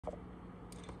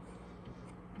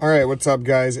All right, what's up,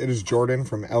 guys? It is Jordan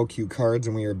from LQ Cards,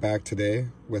 and we are back today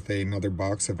with another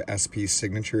box of SP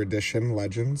Signature Edition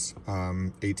Legends.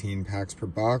 18 packs per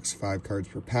box, 5 cards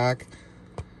per pack.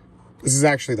 This is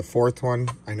actually the 4th one.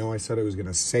 I know I said I was going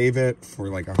to save it for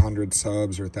like 100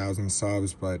 subs or 1,000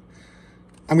 subs, but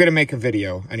I'm going to make a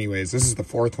video. Anyways, this is the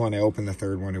 4th one. I opened the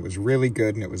 3rd one. It was really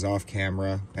good, and it was off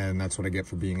camera, and that's what I get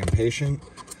for being impatient.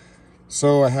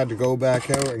 So I had to go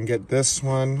back out and get this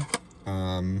one.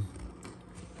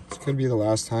 This could be the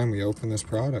last time we open this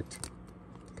product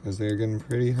because they're getting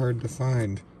pretty hard to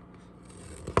find.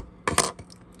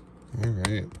 All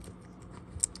right.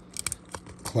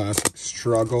 Classic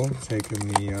struggle, taking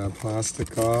the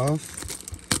plastic off.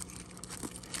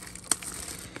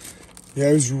 Yeah,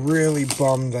 I was really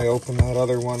bummed I opened that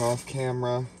other one off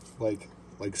camera. Like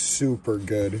super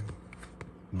good.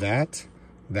 That,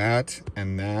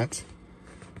 and that.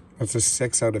 That's a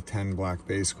 6 out of 10 black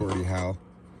base Gordie Howe.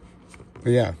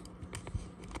 But yeah,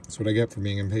 that's what I get for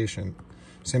being impatient.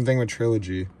 Same thing with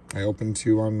Trilogy. I opened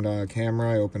 2 on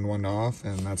camera, I opened 1 off,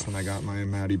 and that's when I got my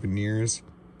Matty Beniers.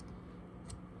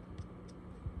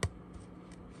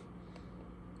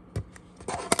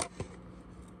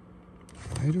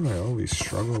 Why do I always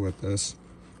struggle with this?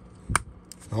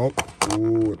 Oh,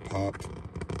 ooh, it popped.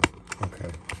 Okay,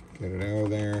 get it out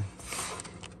of there.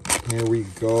 Here we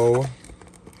go.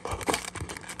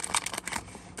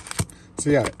 So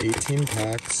yeah, 18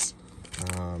 packs.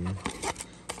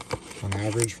 On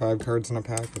average, 5 cards in a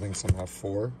pack. I think some have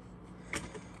 4.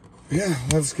 Yeah,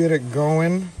 let's get it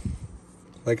going.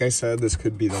 Like I said, this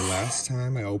could be the last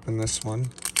time I open this one.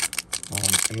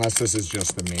 Unless this is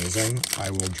just amazing, I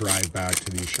will drive back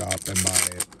to the shop and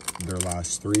buy their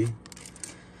last 3.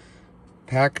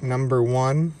 Pack number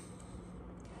 1.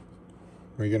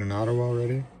 We get an auto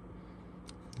already?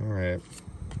 All right.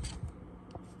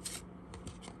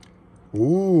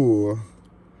 Ooh,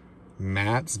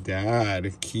 Matt's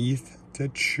dad, Keith to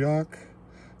Chuck.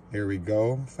 There we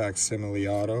go, facsimile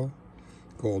auto,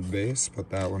 gold base, put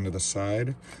that one to the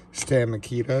side. Stan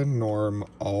Mikita, Norm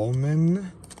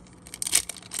Allman.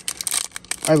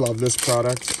 I love this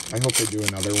product. I hope they do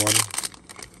another one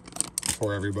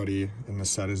before everybody in the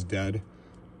set is dead.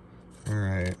 All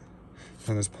right,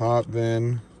 and this pop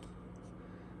then,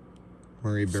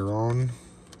 Murray Baron,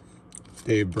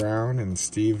 Dave Brown, and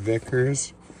Steve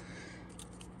Vickers.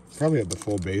 Probably have the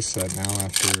full base set now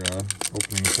after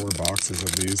opening 4 boxes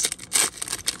of these.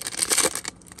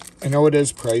 I know it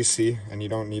is pricey, and you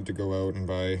don't need to go out and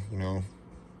buy, you know,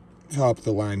 top of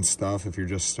the line stuff if you're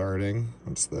just starting.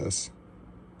 What's this?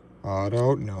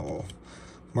 Auto? No.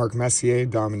 Mark Messier,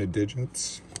 Dominant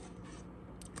Digits.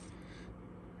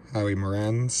 Howie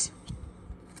Morenz.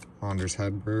 Anders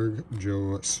Hedberg,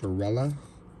 Joe Sorella.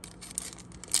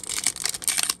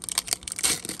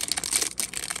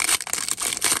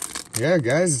 Yeah,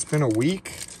 guys, it's been a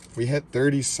week. We hit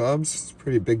 30 subs. It's a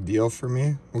pretty big deal for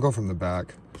me. We'll go from the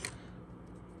back.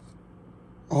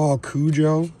 Oh,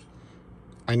 Cujo.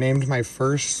 I named my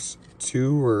first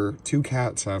 2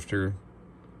 cats after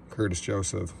Curtis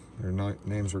Joseph. Their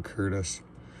names were Curtis.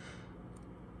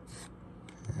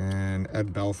 And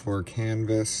Ed Belfour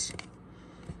Canvas.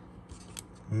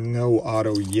 No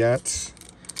auto yet.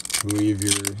 I believe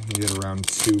you get around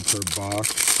 2 per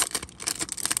box.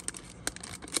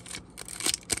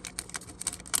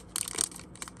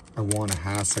 I want a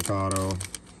Hasek auto.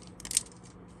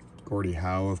 Gordie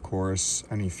Howe, of course.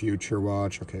 Any Future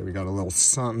Watch. Okay, we got a little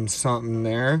something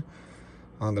there.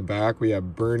 On the back, we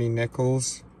have Bernie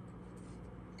Nichols.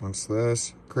 What's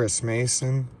this? Chris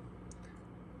Mason.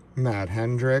 Matt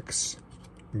Hendricks.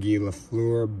 Guy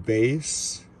Lafleur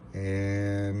base.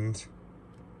 And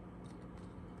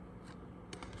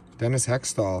Dennis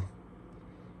Hextall.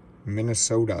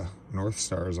 Minnesota. North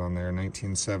Stars on there,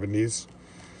 1970s.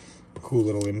 Cool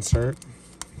little insert.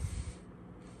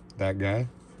 That guy.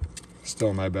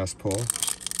 Still my best pull.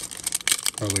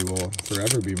 Probably will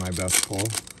forever be my best pull.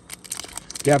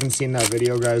 If you haven't seen that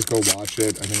video, guys, go watch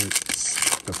it. I think it's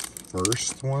the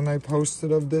first one I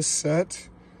posted of this set.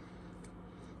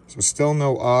 So still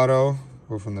no auto.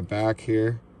 Go from the back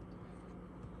here.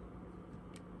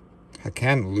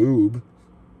 Hakan Lube.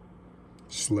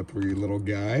 Slippery little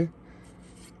guy.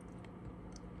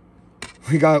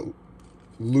 We got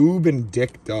Lube and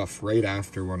Dick Duff right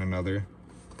after one another.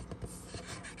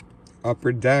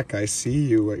 Upper Deck, I see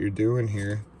you, what you're doing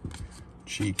here.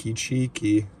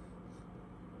 Cheeky.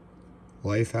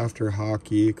 Life After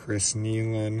Hockey, Chris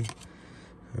Nealon.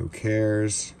 Who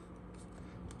cares?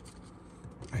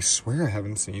 I swear I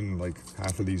haven't seen like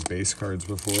half of these base cards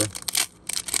before.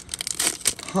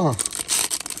 Huh.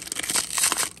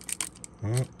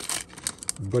 Well,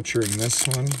 butchering this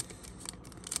one.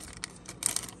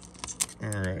 All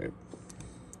right.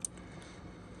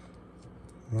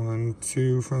 1,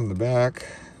 2 from the back.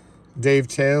 Dave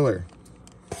Taylor.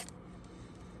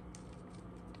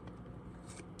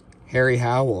 Harry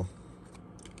Howell.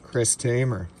 Chris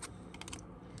Tamer.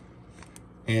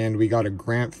 And we got a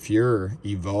Grant Fuhrer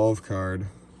Evolve card.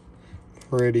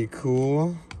 Pretty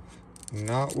cool.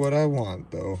 Not what I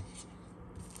want, though.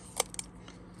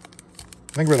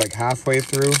 I think we're like halfway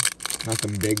through.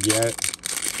 Nothing big yet.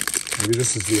 Maybe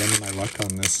this is the end of my luck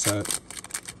on this set.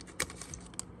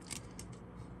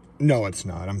 No, it's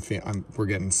not. We're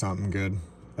getting something good.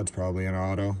 That's probably an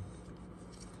auto.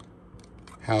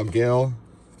 Hal Gill.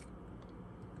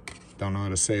 Don't know how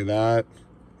to say that.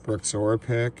 Brooks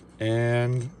Orpik.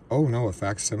 And, oh no, a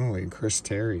facsimile. Chris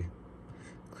Terry.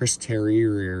 Chris Terry.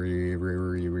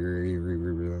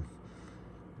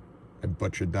 I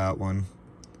butchered that one.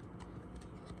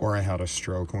 Or I had a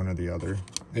stroke, one or the other.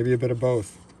 Maybe a bit of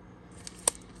both.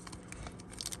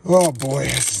 Oh boy,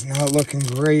 this is not looking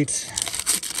great.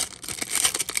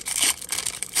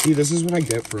 See, this is what I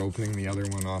get for opening the other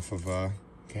one off of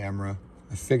camera.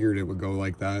 I figured it would go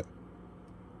like that.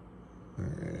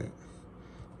 Alright.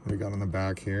 What do we got on the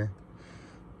back here?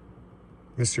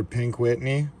 Mr. Pink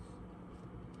Whitney.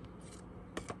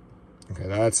 Okay,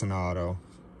 that's an auto.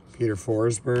 Peter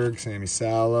Forsberg, Sammy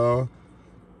Salo.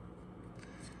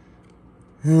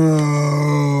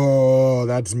 Oh,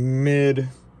 that's mid.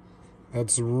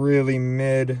 That's really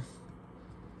mid.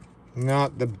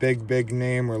 Not the big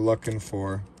name we're looking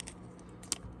for.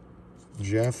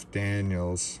 Jeff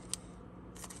Daniels.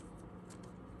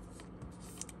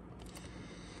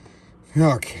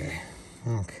 Okay.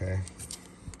 Okay.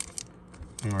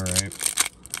 Alright.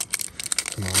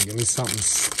 Come on, give me something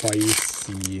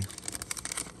spicy.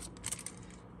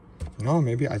 No,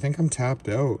 maybe, I think I'm tapped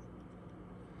out.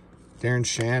 Darren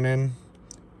Shannon.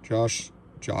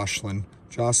 Jocelyn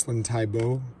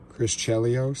Thibault. Chris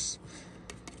Chelios.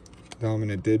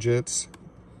 Dominant Digits.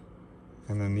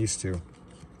 And then these two.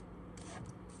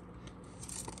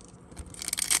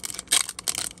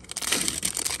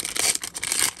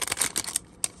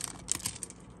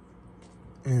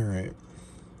 Alright.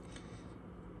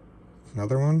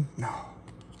 Another one? No.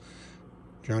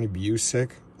 Johnny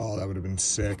Busick. Oh, that would have been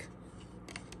sick.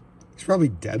 He's probably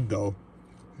dead, though.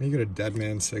 How do you get a dead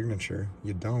man signature?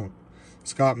 You don't.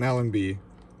 Scott Mellenby.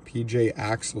 PJ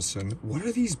Axelson. What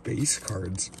are these base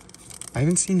cards? I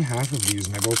haven't seen half of these,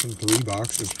 and I've opened 3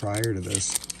 boxes prior to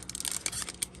this.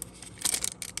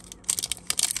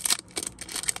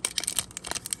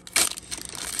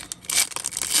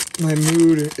 My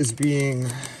mood is being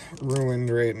ruined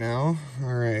right now.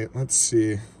 All right, let's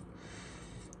see.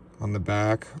 On the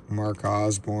back, Mark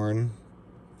Osborne,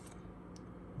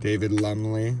 David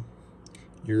Lumley,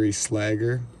 Yuri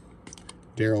Slager,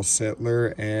 Daryl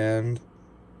Sittler, and...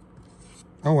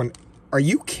 Oh, and are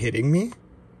you kidding me?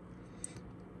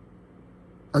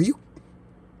 Are you...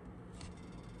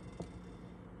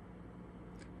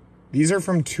 These are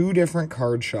from 2 different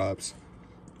card shops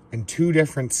in 2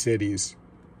 different cities.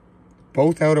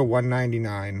 Both out of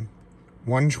 199,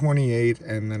 128,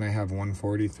 and then I have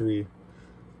 143.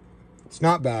 It's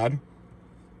not bad.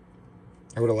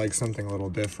 I would have liked something a little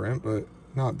different, but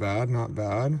not bad, not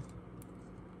bad.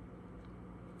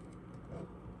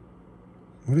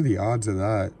 What are the odds of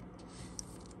that?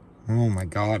 Oh my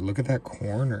God, look at that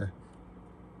corner.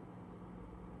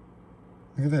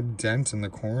 Look at that dent in the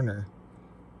corner.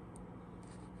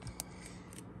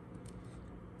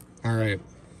 All right.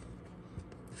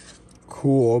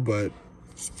 Cool, but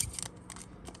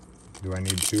do I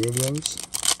need 2 of those?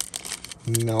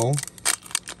 No.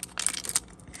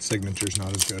 Signature's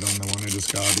not as good on the one I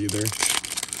just got either.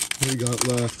 What do we got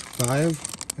left? 5,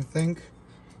 I think.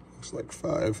 Looks like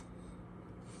 5.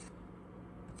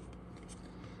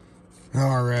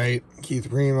 All right,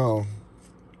 Keith Remo,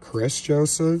 Chris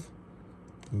Joseph,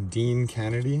 Dean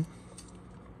Kennedy.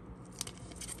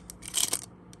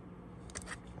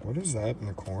 What is that in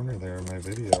the corner there of my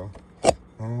video?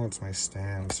 Oh, it's my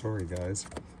stand. Sorry, guys.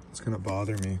 It's going to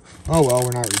bother me. Oh, well,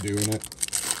 we're not redoing it.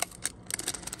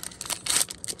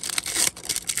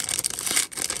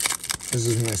 This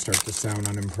is when I start to sound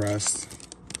unimpressed.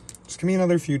 Just give me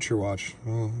another Future Watch.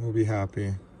 We'll be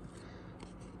happy.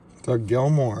 Doug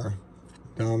Gilmore.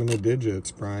 Dominant Digits.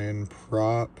 Brian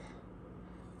Propp.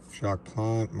 Jacques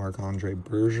Plante. Marc-Andre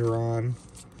Bergeron.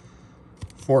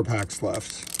 4 packs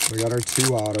left. We got our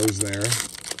 2 autos there.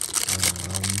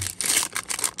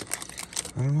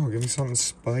 I don't know. Give me something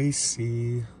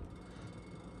spicy.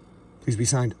 Please be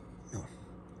signed. No.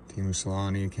 Teemu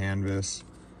Selanne, Canvas.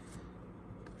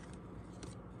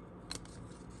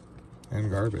 And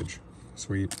garbage.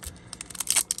 Sweet.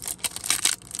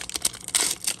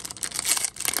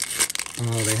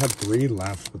 Oh, they had 3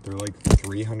 left, but they're like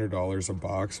 $300 a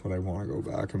box, but I want to go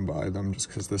back and buy them just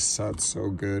because this set's so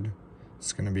good.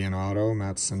 It's going to be an auto.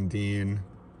 Matt Sundin.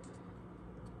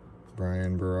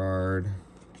 Brian Berard.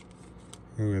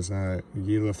 Who is that?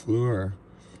 Guy Lafleur.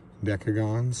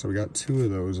 Decagon. So we got 2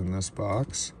 of those in this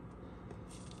box.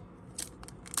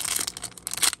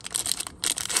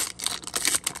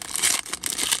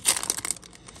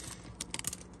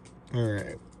 All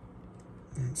right.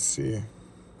 Let's see.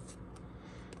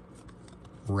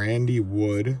 Randy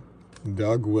Wood,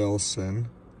 Doug Wilson,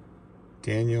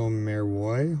 Daniel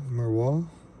Merwoy,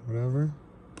 whatever.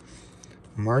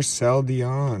 Marcel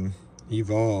Dion,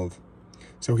 Evolve.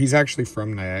 So he's actually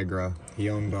from Niagara. He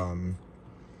owned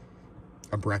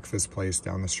a breakfast place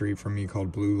down the street from me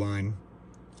called Blue Line.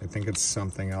 I think it's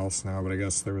something else now, but I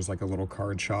guess there was like a little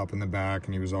card shop in the back,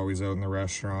 and he was always out in the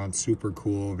restaurant. Super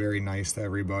cool, very nice to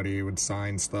everybody, would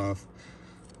sign stuff.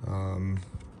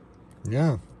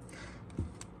 Yeah.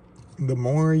 The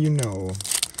more you know.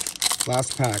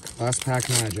 Last pack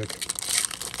magic.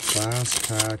 Last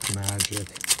pack magic.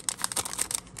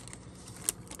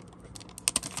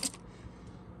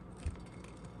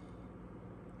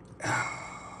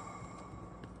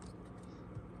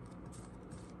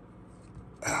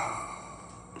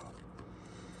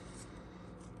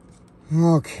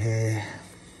 Okay.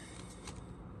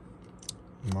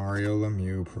 Mario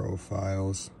Lemieux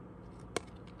profiles.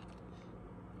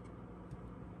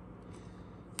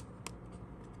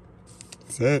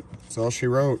 That's it. That's all she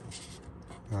wrote.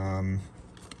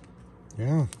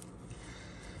 Yeah.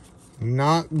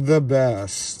 Not the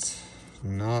best.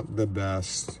 Not the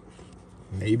best.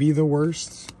 Maybe the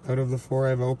worst out of the 4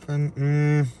 I've opened.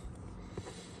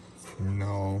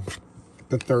 No.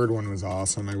 The 3rd one was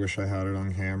awesome. I wish I had it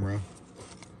on camera.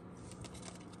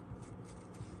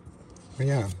 But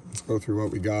yeah, let's go through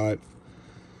what we got.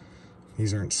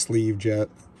 These aren't sleeved yet.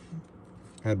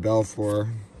 Had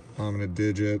Belfour, Dominant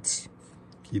Digits,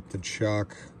 Keep the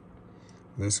Chuck,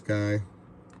 this guy,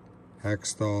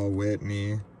 Hextall,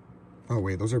 Whitney. Oh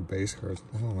wait, those are base cards.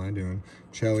 What the hell am I doing?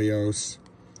 Chelios,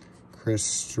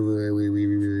 Chris Grant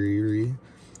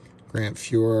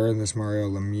Fuhrer, and this Mario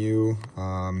Lemieux,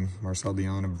 Marcel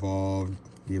Dion Evolved,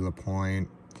 Guy Lapointe,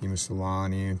 Timu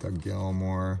Solani, Doug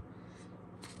Gilmore,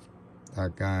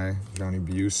 that guy, Johnny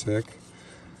Busick.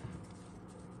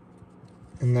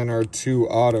 And then our 2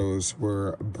 autos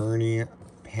were Bernie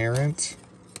Parent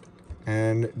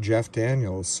and Jeff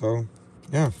Daniels. So,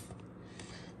 yeah.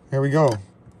 Here we go.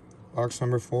 Box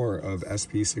number 4 of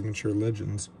SP Signature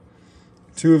Legends.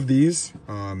 2 of these.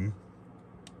 I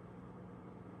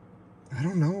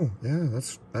don't know. Yeah,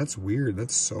 that's weird.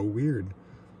 That's so weird.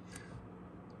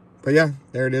 But yeah,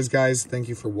 there it is, guys. Thank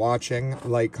you for watching.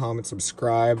 Like, comment,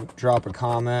 subscribe. Drop a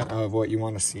comment of what you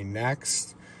want to see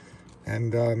next.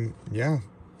 And, yeah.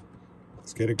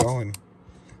 Let's get it going.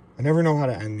 I never know how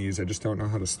to end these. I just don't know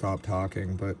how to stop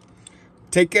talking. But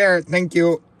take care. Thank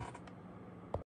you.